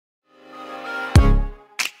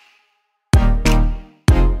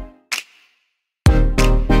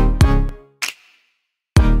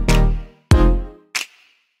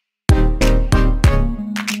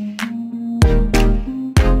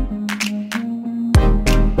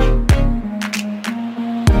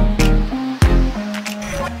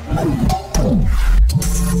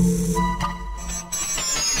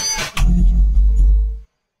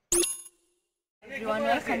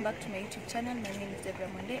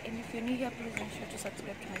today, and if you're new here, please make sure to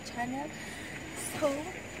subscribe to my channel. So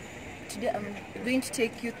today I'm going to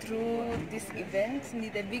take you through this event,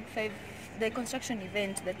 the Big 5, the construction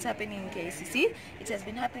event that's happening in KCC. It has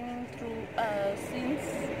been happening through since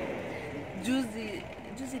Tuesday.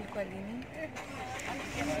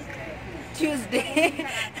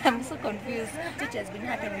 I'm so confused. It has been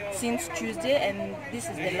happening since Tuesday, and this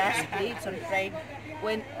is the last day. It's on Friday,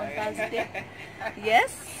 on Thursday.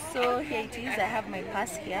 Yes, so here it is. I have my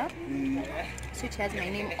pass here, so it has my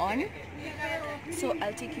name on. So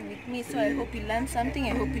I'll take you with me. So I hope you learn something.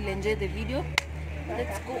 I hope you'll enjoy the video.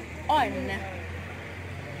 Let's go on.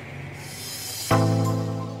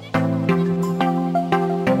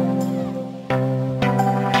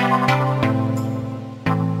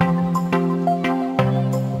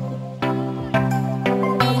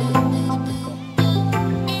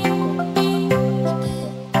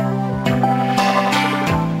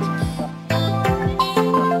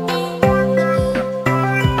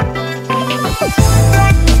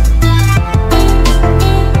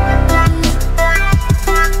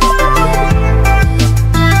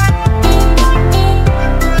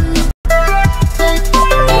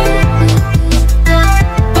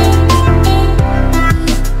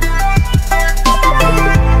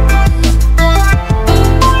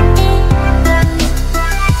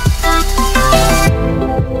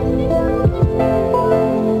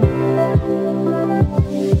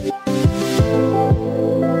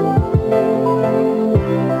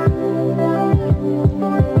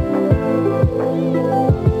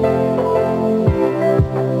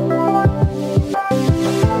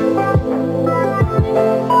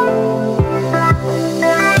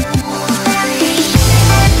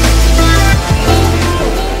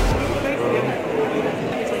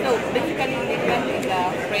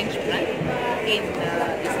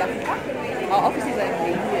 Our offices are in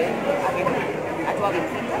the UN at our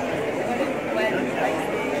center. Well,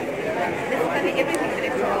 basically everything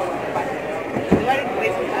electrical, but the very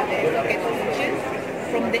basic are the sockets and switches,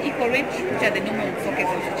 from the eco range, which are the normal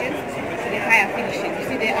sockets and switches, to the higher finishes. You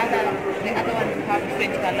see the other ones have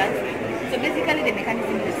different colors. So basically the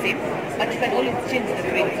mechanism is the same, but you can always change the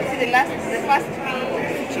frame. So see the first three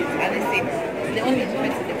switches are the same. The only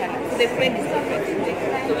difference is the color. So the frame is different.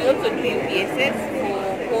 So we also do UPSs for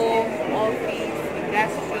home, office,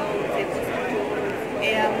 industrial, hospitals,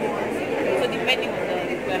 airports. So depending on the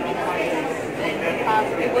requirement. Then we have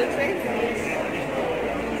cable trays,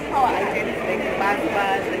 power items like the bus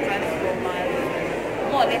bars, the transformers,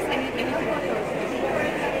 more or less anything.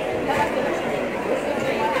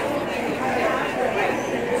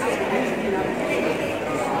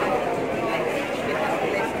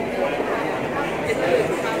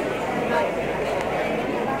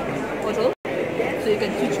 So you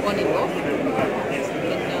can switch on and off, you can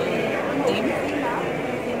dim.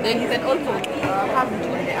 Then you can also have it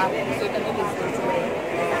on the app, so you can always control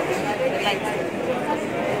the lights.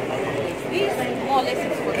 This more or less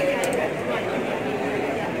is for the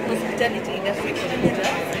hospitality industry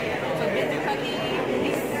computers. So basically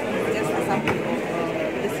this is just a sample of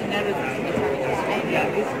the scenario that we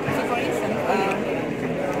have. So for instance,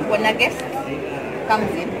 when a guest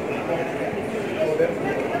comes in,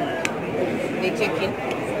 they check in.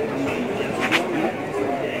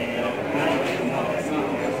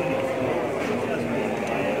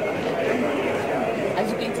 As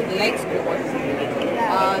you can see, the lights go on.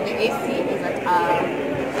 The AC is at a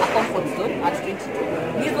comfort zone at 22.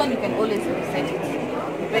 This one you can always reset it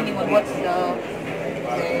depending on what the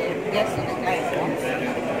guest or the client wants.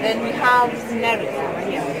 Then we have scenarios over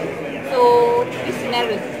here. So these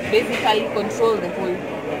scenarios basically control the whole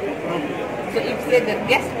room. So if say the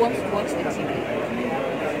guest wants to watch the TV,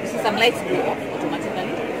 you see some lights go off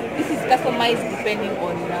automatically. This is customized depending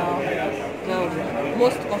on the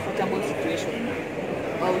most comfortable situation.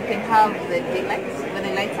 We can have the daylight when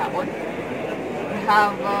the lights are on. We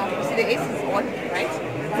have, you see the AC is on, right?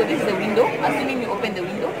 So this is the window. Assuming you open the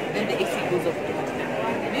window, then the AC goes off automatically.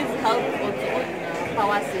 This helps also on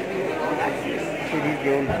power saving and all that. So these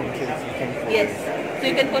are all functions you can control? Yes. So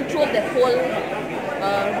you can control the whole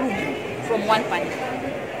room from one panel.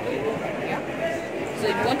 Yeah. So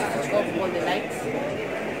if you want to switch off all the lights,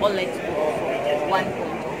 all lights go off from one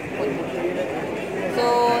point of So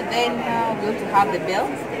then we also have the bell.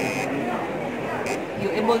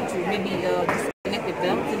 You're able to maybe disconnect the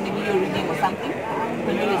bell, so maybe you're reading or something. You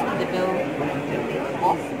can always put the bell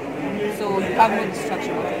off, so you have no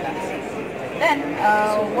distraction after that. Then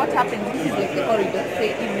what happens? This is like the corridor.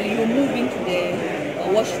 Say if you move into the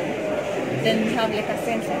washroom, then we have like a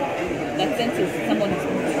sensor that senses someone is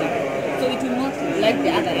moving there. So it will not light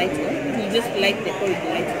the other lights on, it will just light the corridor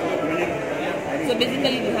lights on. So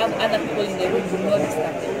basically, you have other people in the room who not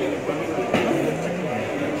disturbed.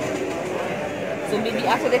 So maybe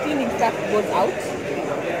after the cleaning staff goes out,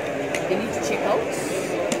 they need to check out.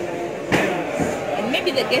 And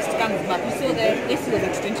maybe the guest comes back. You saw the AC was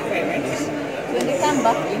at 25, right? So when they come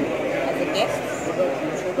back in as a guest,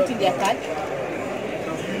 put in their card,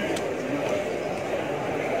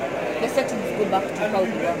 the settings go back to how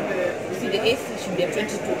they were. You see the AC should be at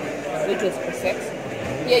 22, so it was preset.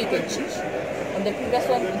 Here you can change. On the previous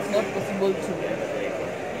one, it's not possible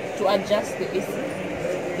to adjust the AC.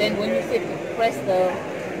 Then when you say to press the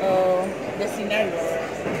scenarios,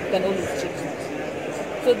 you can always change it.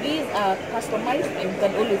 So these are customized and you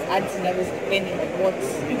can always add scenarios depending on what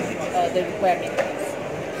the requirement is.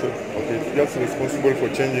 So, okay, it's just responsible for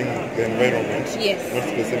changing the environment. Yes. Not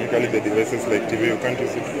specifically the devices like TV. You can't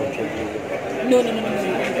use it to control TV. No, you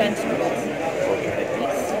can't do that. Okay.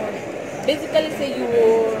 Yes. Basically, say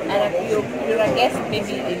you're a guest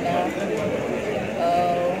maybe in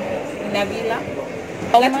a villa.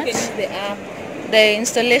 How that much? You can use the app. The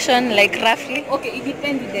installation, like roughly? Okay, it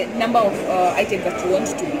depends on the number of items that you want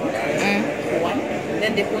to do. For one,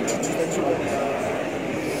 then the quantity that you want.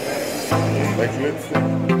 Like, let's say.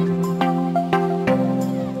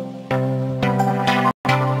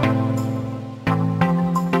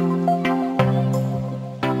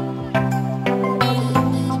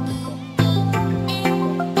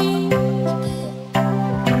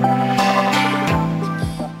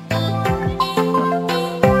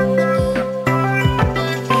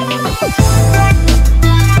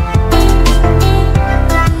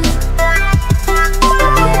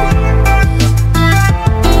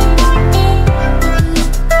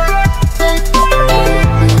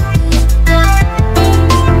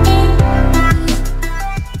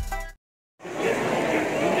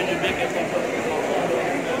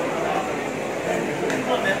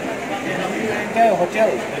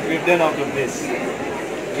 Hotels that we've done out of this.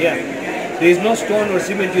 Yeah. There is no stone or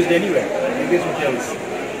cement used anywhere in these hotels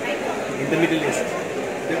in the Middle East.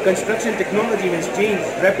 The construction technology has changed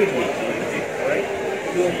rapidly. Right?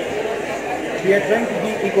 So we are trying to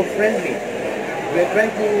be eco-friendly. We are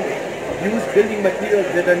trying to use building materials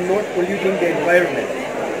that are not polluting the environment.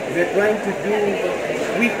 We are trying to do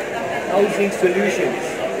quick housing solutions.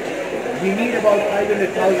 We need about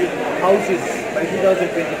 500,000 houses by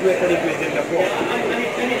 2022 according to Agenda 4.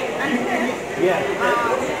 Yeah.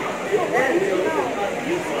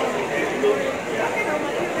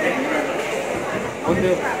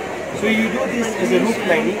 So you do this as a roof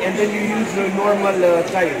lining and then you use normal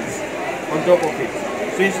tiles on top of it.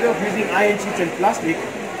 So instead of using iron sheets and plastic,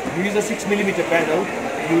 you use a 6mm panel,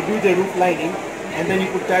 you do the roof lining and then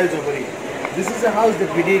you put tiles over it. This is a house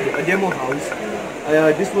that we did, a demo house.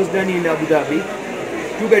 This was done in Abu Dhabi,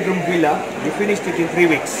 2-bedroom villa. We finished it in 3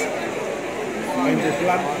 weeks. And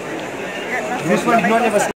this one did not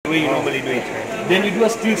have a the way you normally do it. Then you do a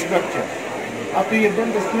steel structure. After you've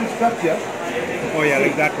done the steel structure, Oh yeah,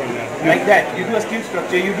 like that one. Yeah. like that, you do a steel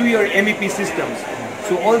structure, you do your MEP systems.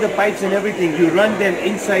 So all the pipes and everything, you run them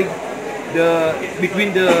inside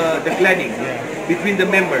between the cladding, between the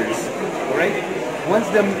members. Alright? Once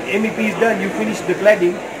the MEP is done, you finish the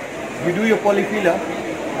cladding, you do your polyfiller,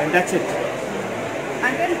 and that's it.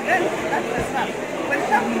 And then that's the stuff. For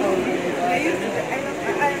example, they use the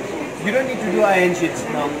iron sheet. You don't need to do iron sheets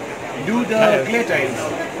now. Do the clay tiles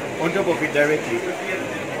on top of it directly.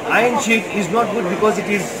 Iron sheet is not good because it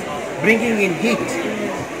is bringing in heat.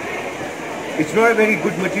 It's not a very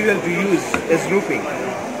good material to use as roofing,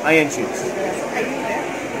 iron sheets.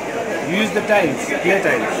 You use the tiles, clay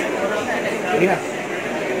tiles. Yeah.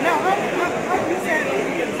 Now, how do you sell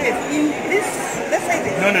this? In this, the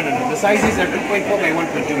sizes? No. The sizes are 2.4 by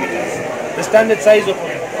 120 meters. The standard size of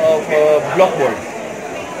a block board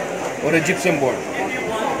or a gypsum board.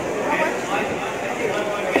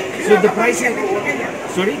 So the price is...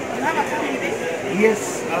 Sorry?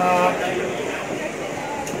 Yes.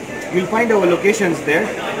 You'll find our locations there.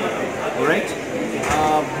 Alright?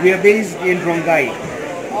 We are based in Rongai.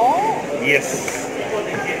 Oh, Yes.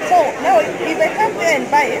 so now if I come there and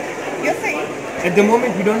buy it, you're saying? At the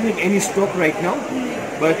moment we don't have any stock right now,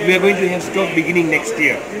 but we are going to have stock beginning next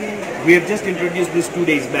year. We have just introduced this 2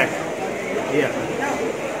 days back. Yeah. Now,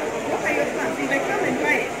 what are your plans? If I come and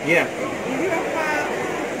buy it, Yeah. if you offer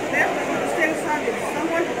them sales service,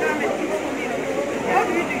 someone to come and give me, how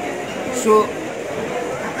do you do it? So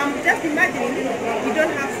I'm just imagining you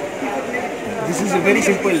don't have people to make it. this is a very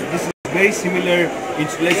simple, this is very similar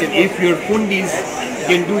installation. If your fundis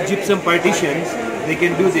can do gypsum partitions, they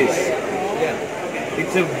can do this.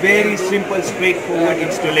 It's a very simple, straightforward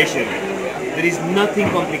installation. There is nothing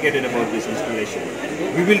complicated about this installation.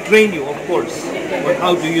 We will train you, of course, on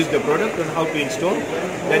how to use the product and how to install.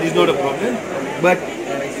 That is not a problem. But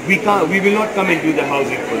we will not come and do the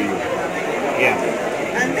housing for you. Yeah.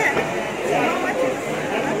 And then, how much is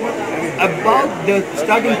About the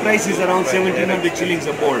starting price is around 1700 shillings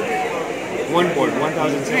a board. One board,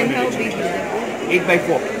 1700 And how big shillings. is the board? 8 by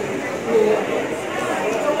 4.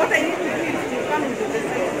 So what I need to do is to come into the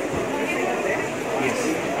site, Yes.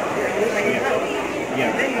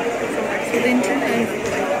 and then you put some So the internal is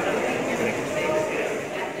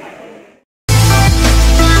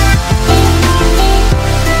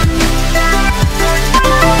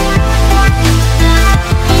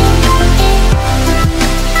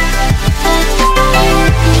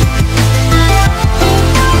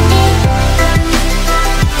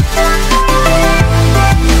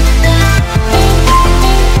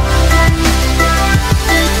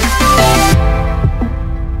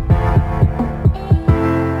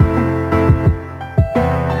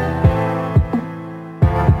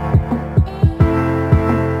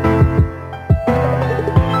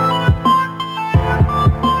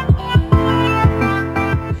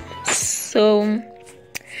so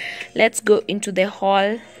let's go into the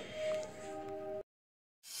hall.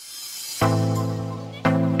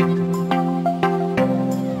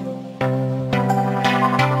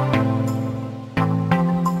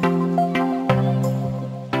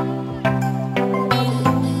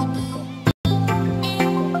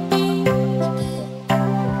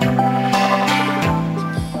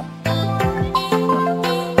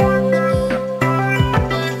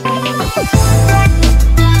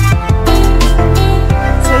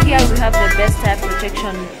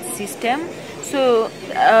 Protection system. So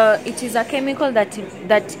it is a chemical that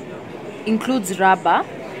includes rubber,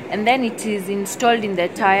 and then it is installed in the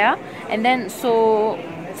tire, and then so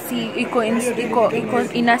see it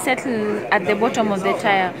settle at the bottom of the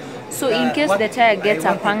tire. So in case the tire gets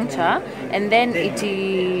a puncture and then it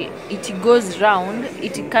goes round,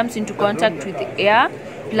 it comes into contact with the air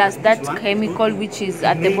plus that chemical which is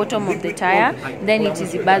at the bottom of the tire, then it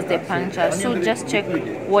is bursts the puncture. So just check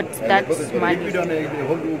what that smell is.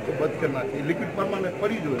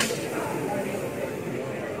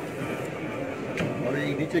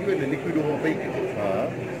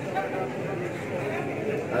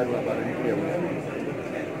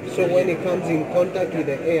 So when it comes in contact with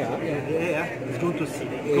the air, is going to see.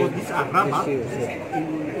 Because these are rubber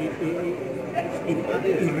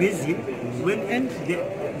in resin. When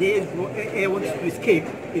the air wants to escape,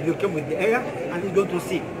 it will come with the air and it's going to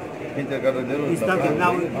see. Instantly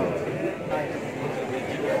now.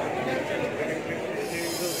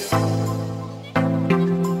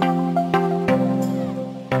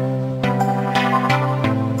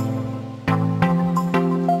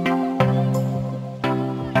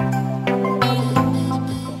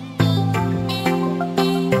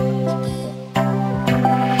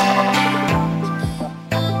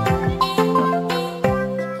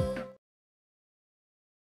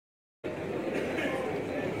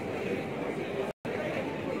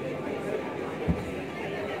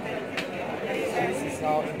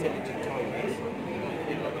 how intelligent time is.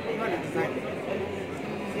 Not exactly.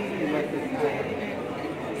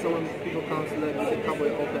 So when people come to learn, they come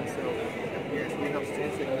with open self. Yes, we have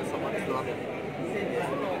sensor and someone is laughing.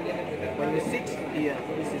 When you sit here,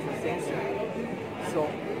 this is the sensor. So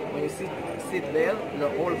when you sit there, the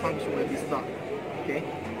whole function will be stopped. Okay?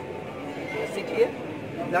 When you sit here,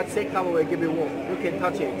 that same cover will give you warm. You can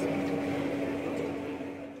touch it.